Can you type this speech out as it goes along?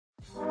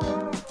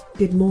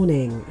Good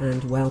morning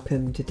and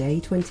welcome to day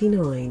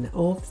 29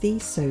 of the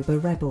Sober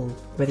Rebel.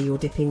 Whether you're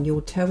dipping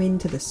your toe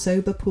into the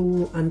sober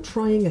pool and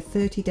trying a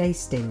 30-day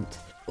stint,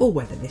 or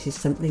whether this is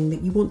something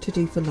that you want to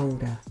do for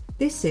longer,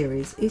 this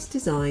series is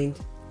designed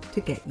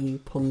to get you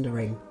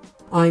pondering.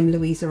 I'm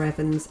Louisa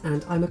Evans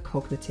and I'm a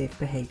cognitive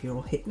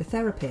behavioural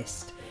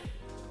hypnotherapist.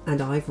 And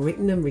I've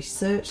written and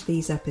researched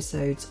these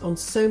episodes on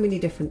so many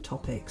different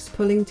topics,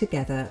 pulling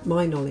together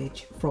my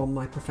knowledge from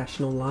my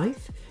professional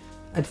life,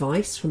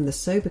 advice from the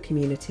sober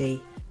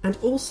community, and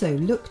also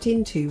looked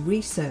into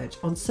research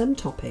on some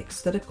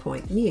topics that are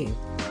quite new.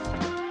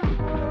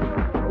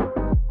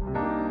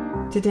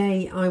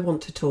 Today I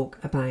want to talk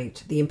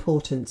about the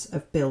importance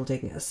of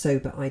building a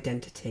sober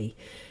identity,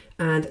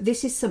 and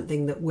this is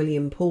something that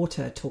William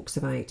Porter talks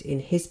about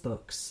in his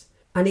books,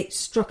 and it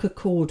struck a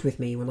chord with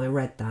me when I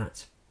read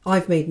that.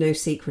 I've made no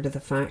secret of the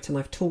fact, and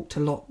I've talked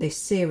a lot this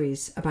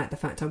series about the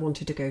fact I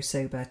wanted to go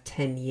sober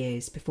 10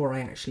 years before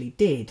I actually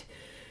did.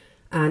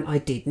 And I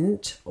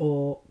didn't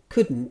or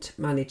couldn't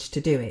manage to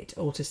do it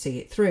or to see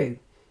it through.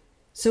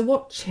 So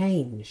what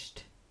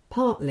changed?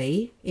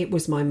 Partly it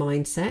was my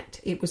mindset,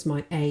 it was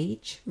my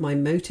age, my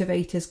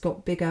motivators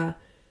got bigger,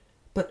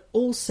 but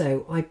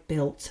also I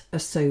built a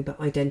sober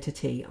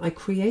identity. I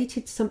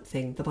created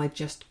something that I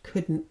just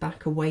couldn't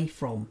back away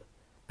from.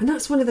 And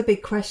that's one of the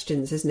big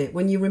questions, isn't it?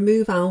 When you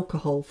remove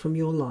alcohol from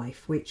your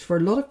life, which for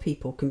a lot of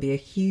people can be a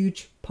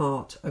huge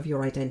part of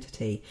your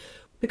identity,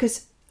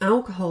 because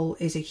alcohol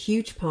is a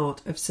huge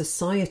part of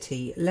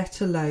society,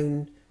 let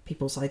alone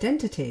people's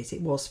identities.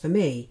 It was for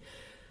me.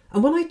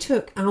 And when I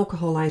took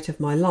alcohol out of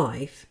my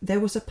life, there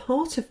was a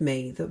part of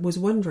me that was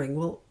wondering,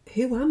 well,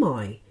 who am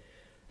I?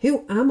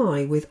 Who am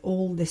I with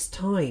all this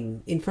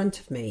time in front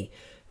of me?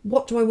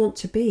 What do I want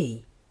to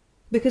be?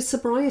 Because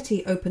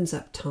sobriety opens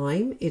up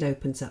time, it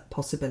opens up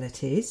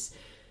possibilities.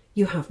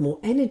 You have more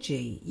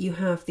energy. You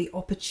have the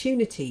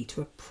opportunity to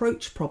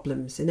approach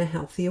problems in a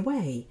healthier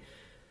way.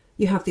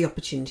 You have the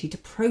opportunity to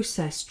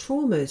process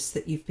traumas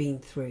that you've been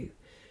through,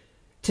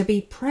 to be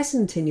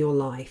present in your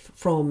life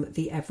from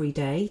the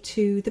everyday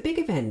to the big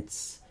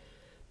events,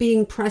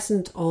 being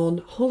present on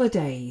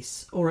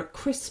holidays or at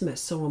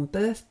Christmas or on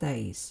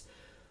birthdays.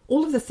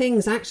 All of the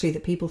things actually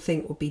that people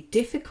think would be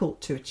difficult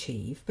to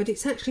achieve, but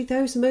it's actually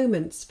those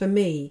moments for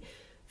me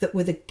that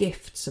were the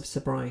gifts of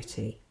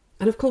sobriety.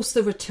 And of course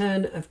the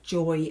return of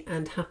joy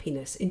and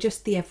happiness in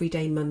just the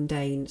everyday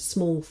mundane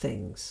small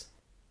things.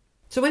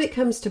 So when it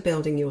comes to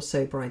building your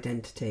sober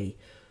identity,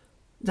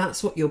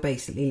 that's what you're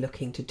basically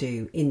looking to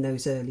do in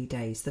those early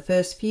days, the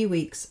first few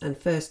weeks and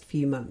first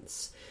few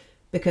months,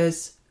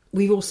 because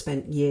we've all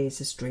spent years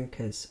as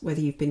drinkers,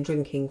 whether you've been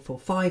drinking for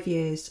 5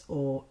 years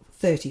or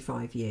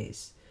 35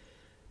 years.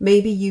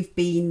 Maybe you've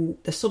been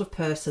the sort of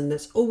person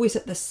that's always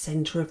at the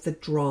centre of the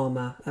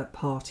drama at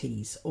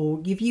parties,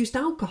 or you've used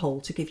alcohol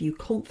to give you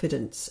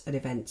confidence at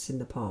events in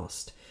the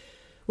past.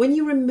 When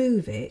you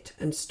remove it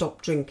and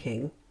stop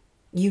drinking,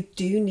 you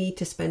do need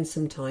to spend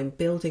some time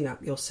building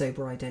up your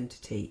sober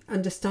identity,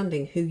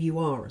 understanding who you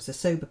are as a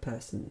sober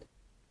person.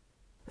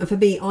 And for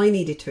me, I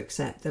needed to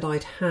accept that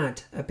I'd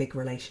had a big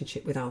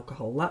relationship with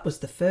alcohol. That was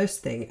the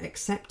first thing,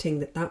 accepting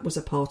that that was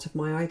a part of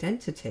my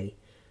identity.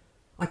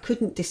 I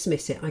couldn't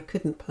dismiss it, I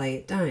couldn't play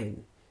it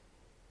down.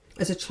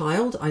 As a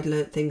child, I'd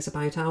learnt things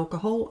about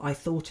alcohol. I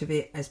thought of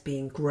it as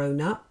being grown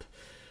up.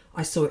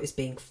 I saw it as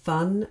being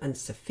fun and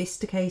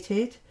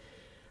sophisticated.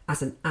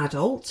 As an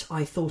adult,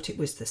 I thought it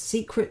was the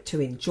secret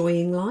to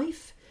enjoying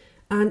life,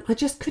 and I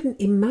just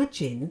couldn't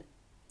imagine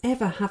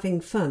ever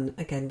having fun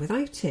again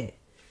without it.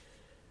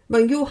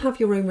 Well, you'll have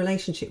your own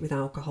relationship with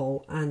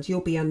alcohol and you'll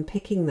be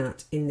unpicking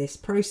that in this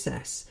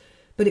process,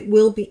 but it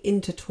will be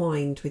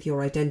intertwined with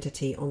your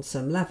identity on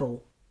some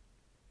level.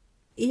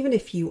 Even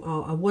if you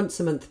are a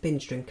once-a-month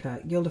binge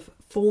drinker, you'll have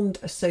formed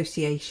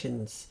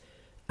associations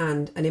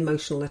and an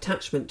emotional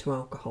attachment to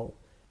alcohol.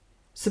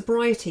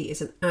 Sobriety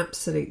is an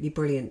absolutely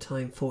brilliant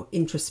time for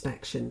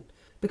introspection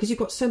because you've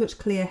got so much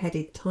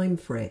clear-headed time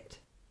for it.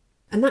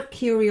 And that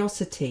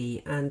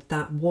curiosity and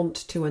that want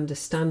to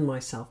understand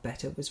myself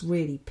better was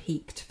really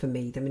peaked for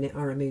me the minute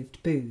I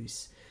removed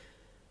booze.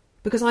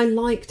 Because I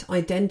liked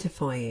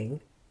identifying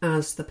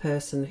as the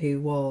person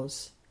who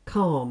was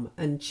calm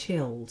and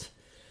chilled.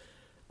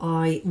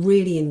 I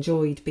really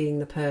enjoyed being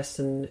the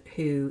person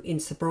who in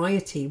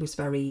sobriety was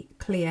very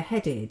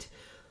clear-headed.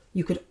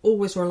 You could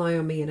always rely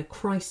on me in a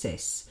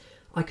crisis.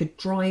 I could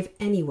drive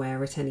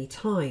anywhere at any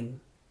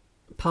time.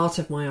 Part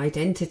of my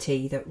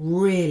identity that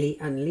really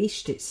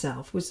unleashed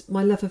itself was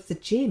my love of the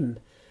gym.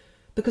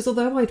 Because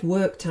although I'd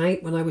worked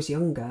out when I was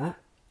younger,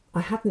 I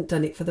hadn't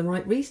done it for the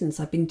right reasons.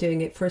 I'd been doing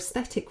it for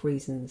aesthetic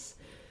reasons.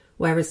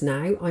 Whereas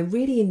now I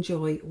really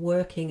enjoy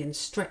working and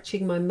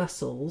stretching my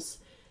muscles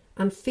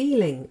and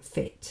feeling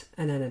fit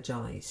and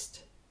energised.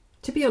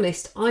 To be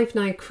honest, I've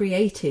now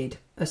created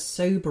a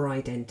sober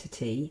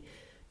identity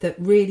that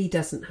really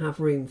doesn't have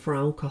room for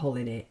alcohol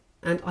in it.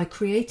 And I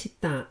created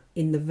that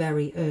in the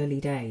very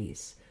early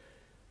days.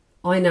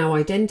 I now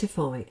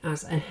identify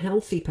as a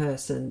healthy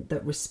person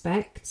that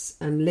respects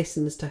and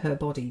listens to her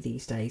body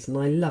these days, and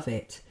I love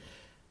it.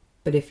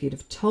 But if you'd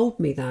have told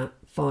me that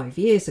 5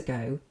 years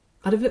ago,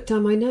 I'd have looked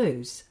down my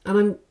nose, and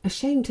I'm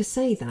ashamed to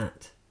say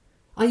that.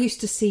 I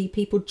used to see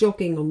people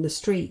jogging on the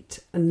street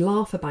and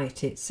laugh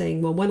about it,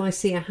 saying, well, when I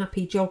see a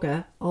happy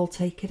jogger, I'll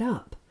take it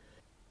up.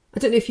 I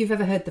don't know if you've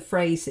ever heard the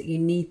phrase that you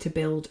need to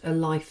build a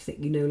life that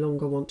you no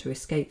longer want to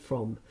escape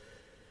from.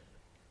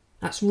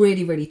 That's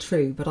really, really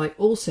true, but I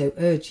also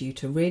urge you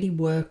to really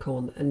work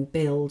on and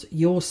build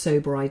your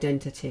sober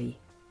identity,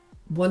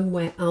 one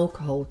where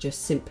alcohol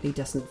just simply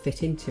doesn't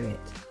fit into it.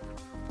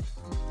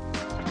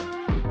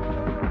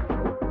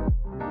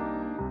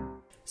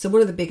 So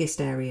one of the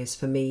biggest areas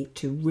for me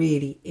to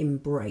really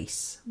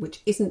embrace,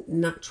 which isn't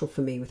natural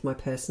for me with my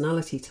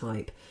personality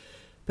type,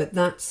 but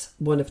that's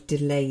one of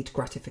delayed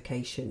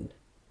gratification.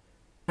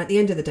 At the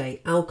end of the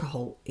day,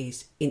 alcohol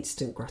is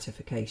instant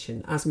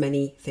gratification, as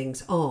many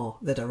things are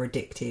that are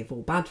addictive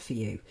or bad for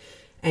you.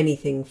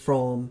 Anything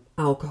from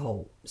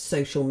alcohol,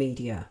 social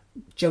media,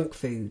 junk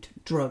food,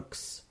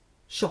 drugs,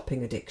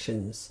 shopping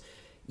addictions.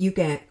 You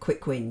get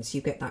quick wins,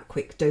 you get that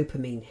quick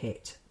dopamine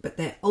hit, but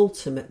they're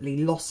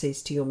ultimately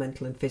losses to your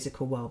mental and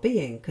physical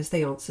well-being because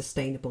they aren't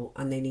sustainable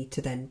and they need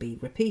to then be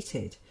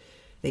repeated.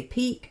 They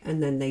peak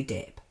and then they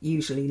dip,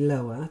 usually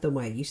lower than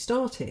where you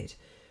started.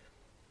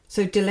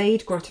 So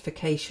delayed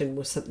gratification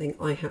was something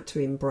I had to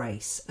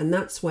embrace, and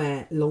that's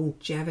where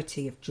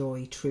longevity of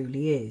joy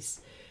truly is.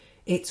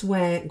 It's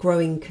where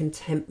growing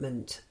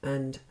contentment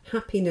and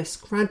happiness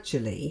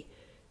gradually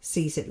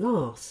sees it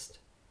last.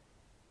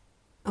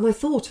 And I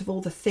thought of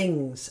all the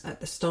things at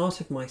the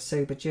start of my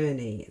sober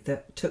journey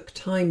that took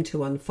time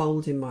to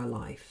unfold in my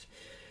life.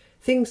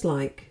 Things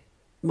like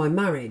my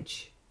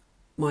marriage,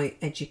 my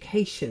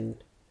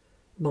education,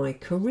 my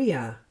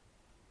career,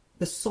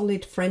 the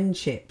solid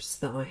friendships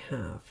that I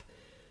have,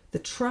 the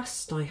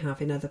trust I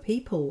have in other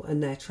people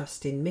and their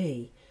trust in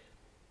me,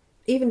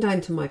 even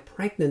down to my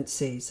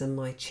pregnancies and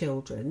my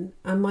children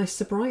and my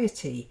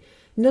sobriety.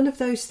 None of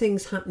those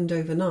things happened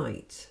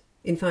overnight.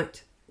 In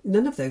fact,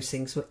 none of those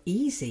things were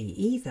easy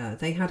either.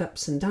 They had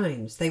ups and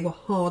downs. They were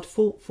hard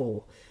fought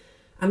for.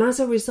 And as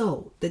a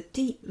result, the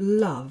deep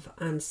love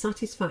and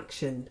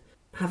satisfaction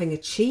having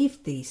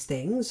achieved these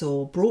things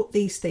or brought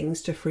these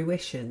things to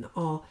fruition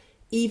are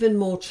even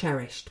more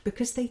cherished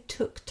because they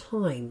took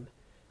time.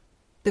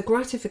 The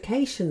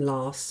gratification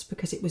lasts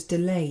because it was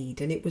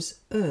delayed and it was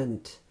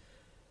earned.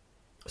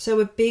 So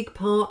a big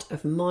part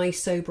of my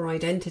sober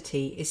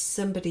identity is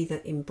somebody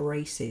that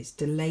embraces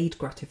delayed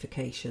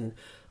gratification.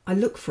 I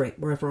look for it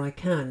wherever I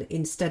can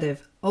instead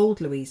of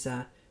old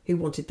Louisa who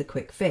wanted the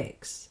quick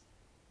fix.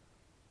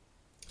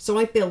 So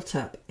I built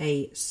up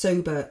a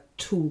sober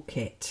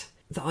toolkit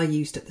that I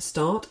used at the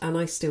start and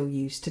I still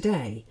use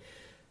today.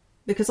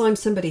 Because I'm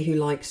somebody who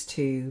likes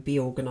to be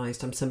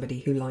organised, I'm somebody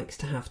who likes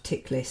to have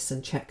tick lists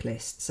and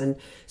checklists. And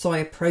so I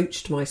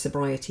approached my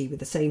sobriety with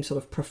the same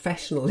sort of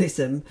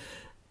professionalism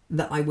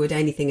that I would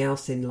anything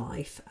else in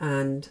life.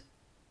 And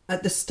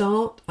at the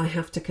start, I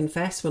have to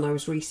confess, when I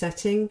was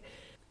resetting,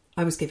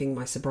 I was giving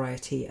my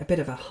sobriety a bit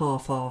of a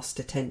half-arsed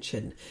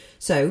attention.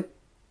 So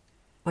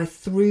I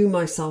threw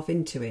myself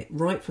into it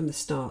right from the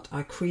start.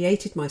 I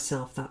created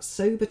myself that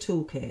sober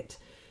toolkit.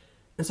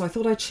 And so I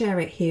thought I'd share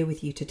it here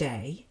with you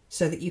today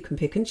so that you can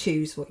pick and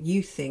choose what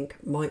you think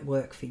might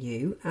work for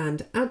you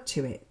and add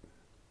to it.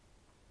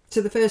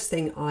 So the first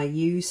thing I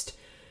used,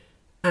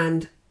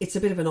 and it's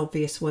a bit of an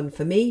obvious one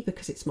for me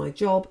because it's my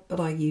job, but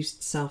I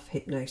used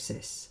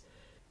self-hypnosis.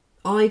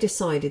 I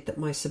decided that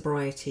my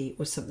sobriety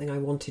was something I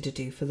wanted to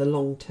do for the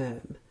long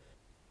term.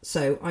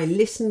 So I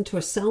listened to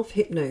a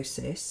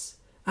self-hypnosis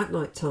at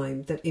night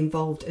time that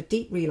involved a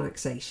deep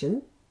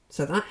relaxation.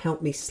 So that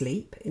helped me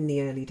sleep in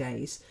the early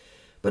days.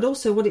 But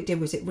also what it did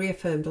was it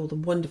reaffirmed all the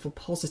wonderful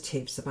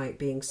positives about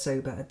being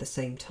sober at the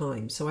same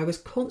time. So I was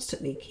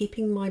constantly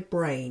keeping my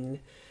brain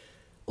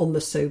on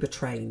the sober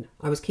train.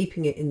 I was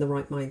keeping it in the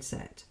right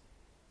mindset.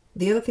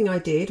 The other thing I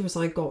did was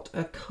I got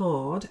a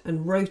card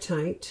and wrote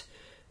out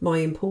my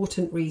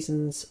important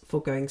reasons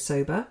for going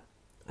sober.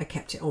 I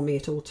kept it on me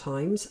at all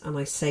times and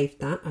I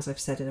saved that, as I've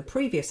said in a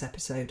previous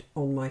episode,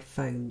 on my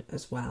phone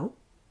as well.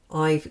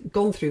 I've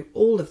gone through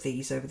all of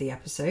these over the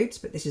episodes,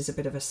 but this is a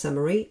bit of a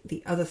summary.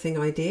 The other thing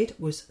I did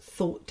was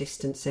thought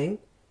distancing.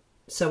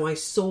 So I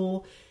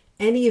saw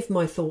any of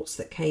my thoughts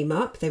that came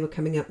up. They were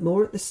coming up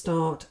more at the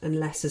start and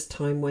less as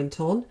time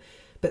went on.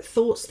 But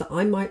thoughts that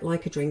I might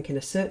like a drink in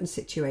a certain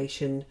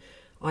situation,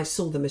 I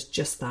saw them as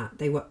just that.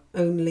 They were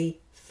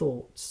only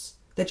thoughts.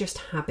 They're just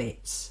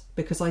habits,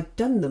 because I'd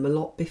done them a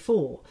lot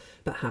before,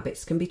 but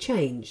habits can be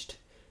changed.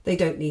 They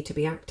don't need to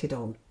be acted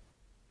on.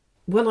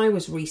 When I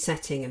was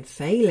resetting and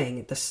failing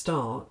at the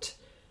start,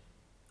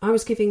 I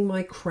was giving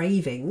my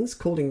cravings,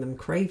 calling them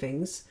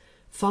cravings,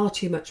 far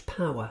too much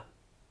power.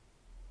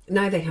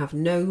 Now they have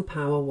no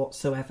power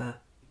whatsoever,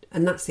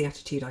 and that's the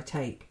attitude I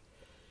take.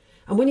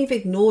 And when you've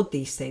ignored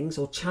these things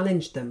or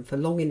challenged them for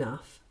long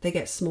enough, they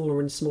get smaller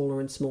and smaller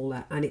and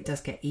smaller, and it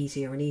does get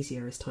easier and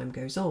easier as time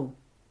goes on.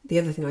 The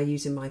other thing I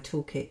use in my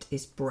toolkit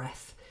is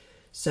breath.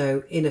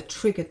 So in a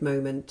triggered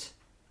moment,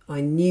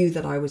 I knew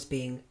that I was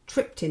being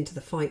tripped into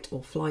the fight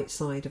or flight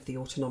side of the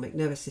autonomic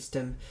nervous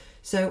system.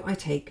 So I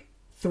take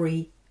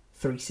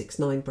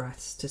 3-3-6-9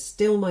 breaths to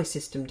still my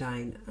system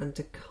down and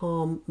to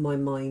calm my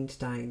mind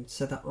down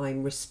so that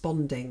I'm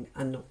responding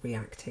and not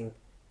reacting.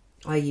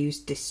 I use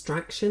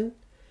distraction.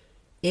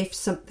 If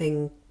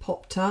something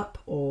popped up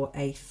or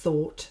a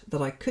thought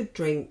that I could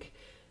drink,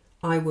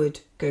 I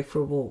would go for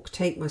a walk,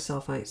 take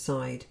myself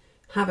outside,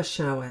 have a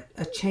shower,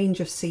 a change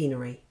of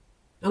scenery.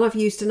 And I've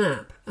used an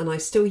app, and I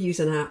still use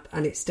an app,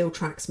 and it still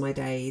tracks my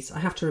days. I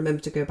have to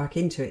remember to go back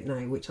into it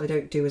now, which I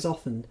don't do as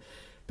often.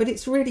 But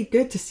it's really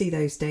good to see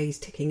those days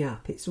ticking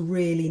up. It's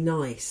really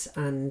nice,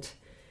 and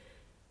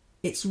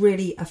it's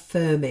really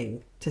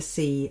affirming to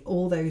see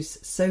all those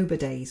sober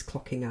days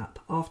clocking up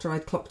after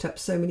I'd clocked up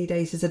so many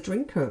days as a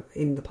drinker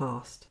in the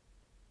past.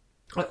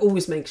 I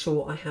always make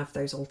sure I have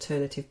those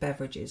alternative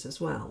beverages as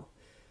well.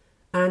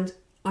 And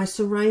I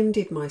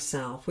surrounded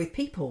myself with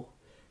people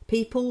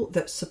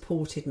that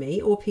supported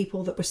me or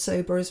people that were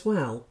sober as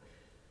well.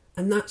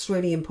 And that's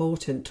really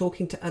important,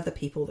 talking to other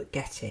people that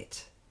get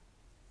it.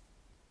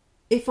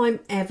 If I'm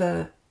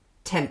ever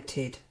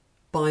tempted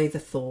by the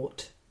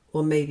thought,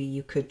 well, maybe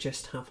you could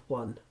just have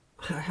one.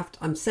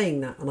 I'm saying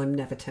that and I'm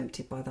never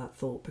tempted by that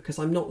thought because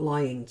I'm not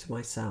lying to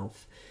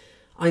myself.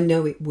 I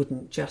know it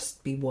wouldn't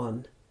just be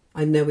one.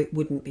 I know it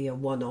wouldn't be a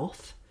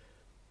one-off.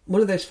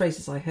 One of those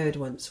phrases I heard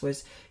once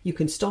was, you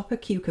can stop a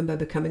cucumber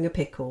becoming a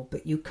pickle,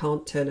 but you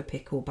can't turn a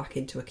pickle back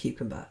into a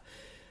cucumber.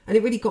 And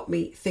it really got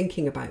me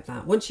thinking about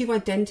that. Once you've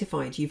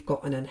identified you've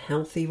got an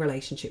unhealthy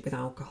relationship with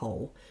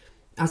alcohol,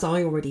 as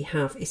I already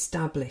have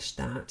established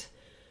that,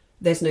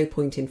 there's no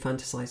point in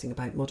fantasising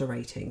about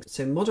moderating.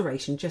 So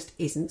moderation just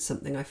isn't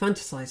something I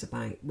fantasise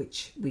about,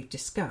 which we've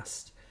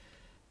discussed.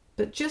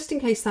 But just in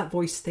case that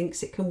voice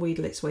thinks it can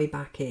wheedle its way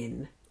back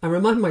in, I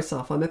remind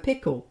myself I'm a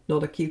pickle,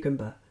 not a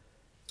cucumber.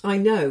 I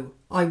know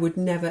I would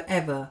never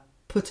ever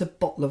put a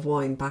bottle of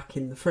wine back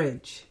in the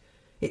fridge.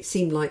 It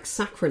seemed like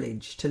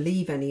sacrilege to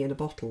leave any in a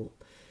bottle.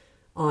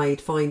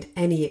 I'd find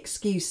any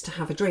excuse to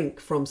have a drink,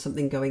 from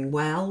something going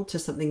well to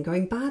something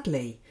going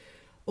badly,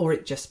 or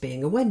it just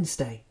being a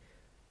Wednesday.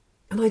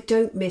 And I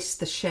don't miss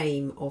the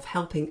shame of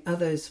helping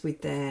others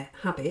with their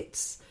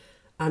habits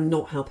and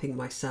not helping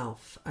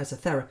myself as a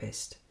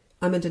therapist.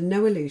 I'm under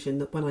no illusion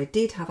that when I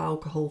did have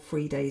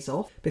alcohol-free days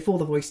off, before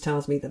the voice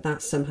tells me that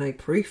that's somehow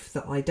proof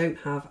that I don't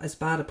have as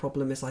bad a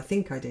problem as I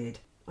think I did,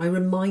 I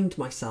remind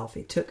myself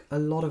it took a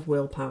lot of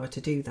willpower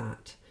to do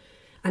that.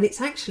 And it's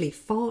actually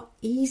far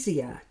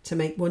easier to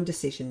make one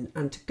decision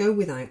and to go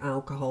without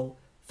alcohol,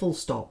 full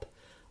stop.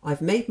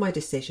 I've made my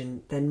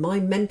decision, then my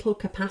mental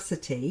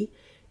capacity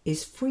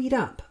is freed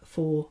up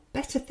for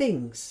better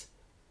things.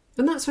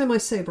 And that's where my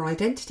sober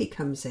identity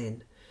comes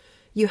in.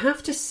 You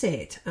have to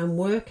sit and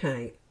work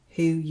out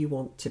who you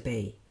want to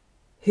be,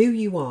 who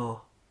you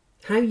are,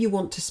 how you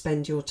want to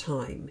spend your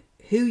time,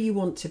 who you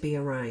want to be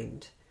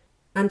around,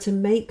 and to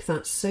make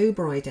that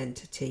sober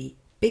identity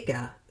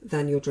bigger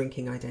than your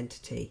drinking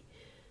identity.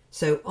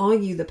 So are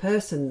you the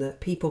person that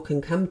people can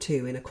come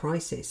to in a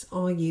crisis?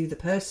 Are you the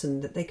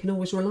person that they can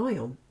always rely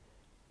on?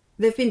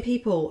 There have been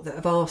people that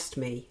have asked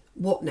me,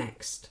 what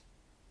next?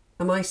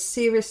 Am I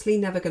seriously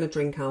never going to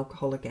drink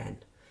alcohol again?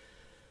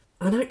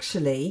 And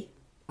actually,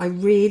 I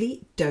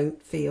really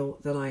don't feel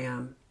that I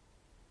am.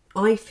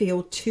 I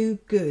feel too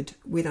good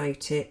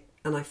without it,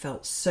 and I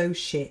felt so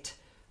shit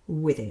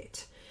with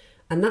it.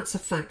 And that's a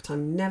fact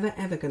I'm never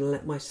ever going to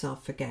let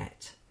myself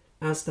forget.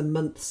 As the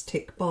months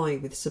tick by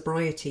with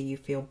sobriety, you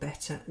feel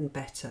better and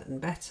better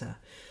and better.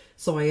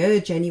 So I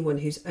urge anyone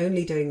who's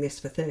only doing this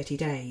for 30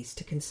 days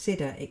to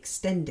consider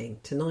extending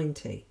to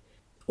 90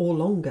 or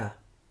longer.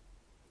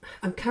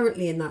 I'm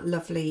currently in that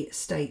lovely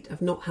state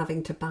of not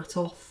having to bat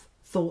off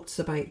thoughts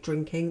about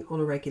drinking on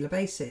a regular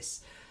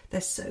basis. They're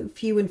so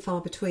few and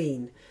far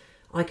between.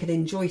 I can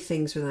enjoy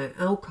things without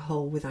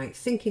alcohol, without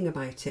thinking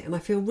about it, and I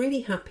feel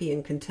really happy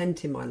and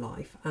content in my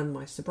life and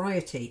my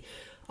sobriety.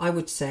 I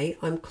would say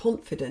I'm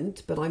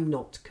confident, but I'm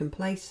not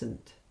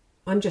complacent.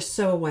 I'm just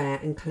so aware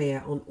and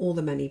clear on all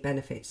the many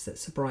benefits that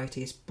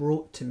sobriety has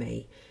brought to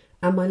me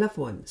and my loved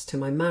ones, to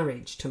my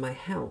marriage, to my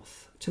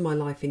health, to my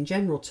life in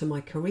general, to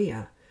my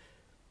career.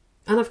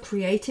 And I've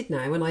created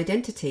now an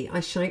identity. I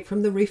shout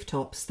from the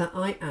rooftops that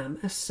I am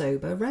a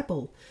sober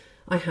rebel.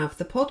 I have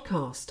the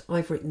podcast.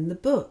 I've written the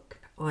book.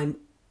 I'm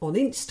on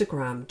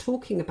Instagram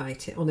talking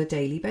about it on a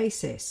daily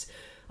basis.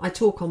 I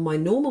talk on my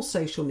normal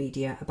social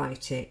media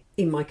about it.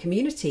 In my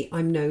community,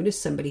 I'm known as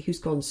somebody who's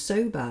gone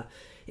sober.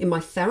 In my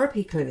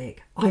therapy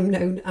clinic, I'm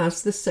known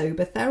as the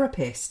sober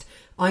therapist.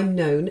 I'm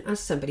known as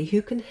somebody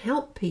who can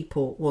help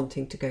people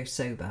wanting to go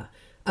sober,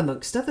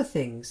 amongst other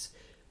things.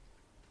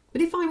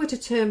 But if I were to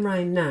turn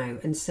round now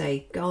and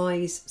say,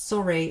 guys,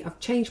 sorry, I've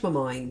changed my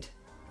mind,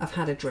 I've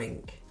had a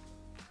drink,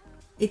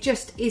 it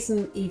just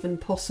isn't even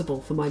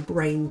possible for my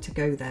brain to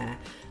go there.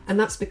 And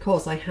that's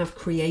because I have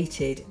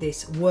created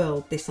this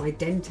world, this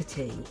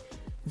identity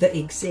that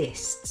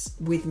exists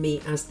with me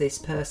as this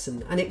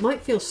person. And it might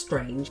feel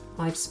strange.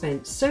 I've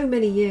spent so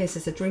many years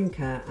as a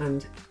drinker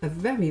and a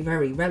very,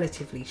 very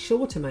relatively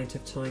short amount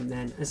of time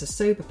then as a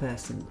sober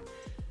person.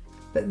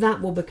 But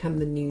that will become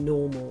the new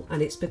normal,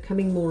 and it's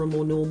becoming more and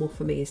more normal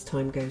for me as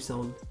time goes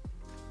on.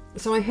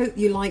 So I hope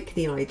you like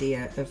the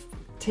idea of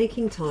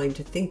taking time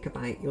to think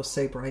about your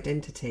sober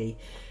identity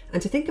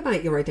and to think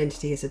about your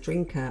identity as a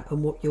drinker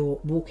and what you're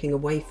walking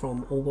away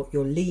from or what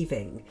you're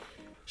leaving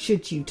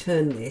should you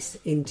turn this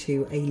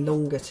into a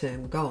longer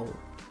term goal.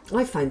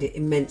 I find it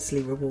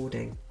immensely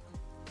rewarding.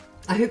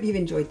 I hope you've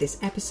enjoyed this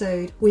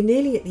episode. We're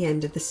nearly at the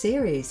end of the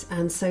series,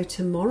 and so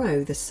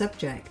tomorrow the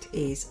subject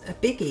is a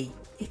biggie.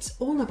 It's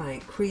all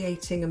about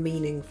creating a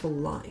meaningful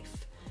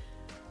life.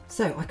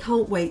 So I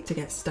can't wait to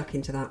get stuck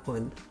into that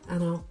one,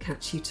 and I'll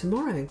catch you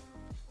tomorrow.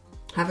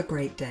 Have a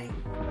great day.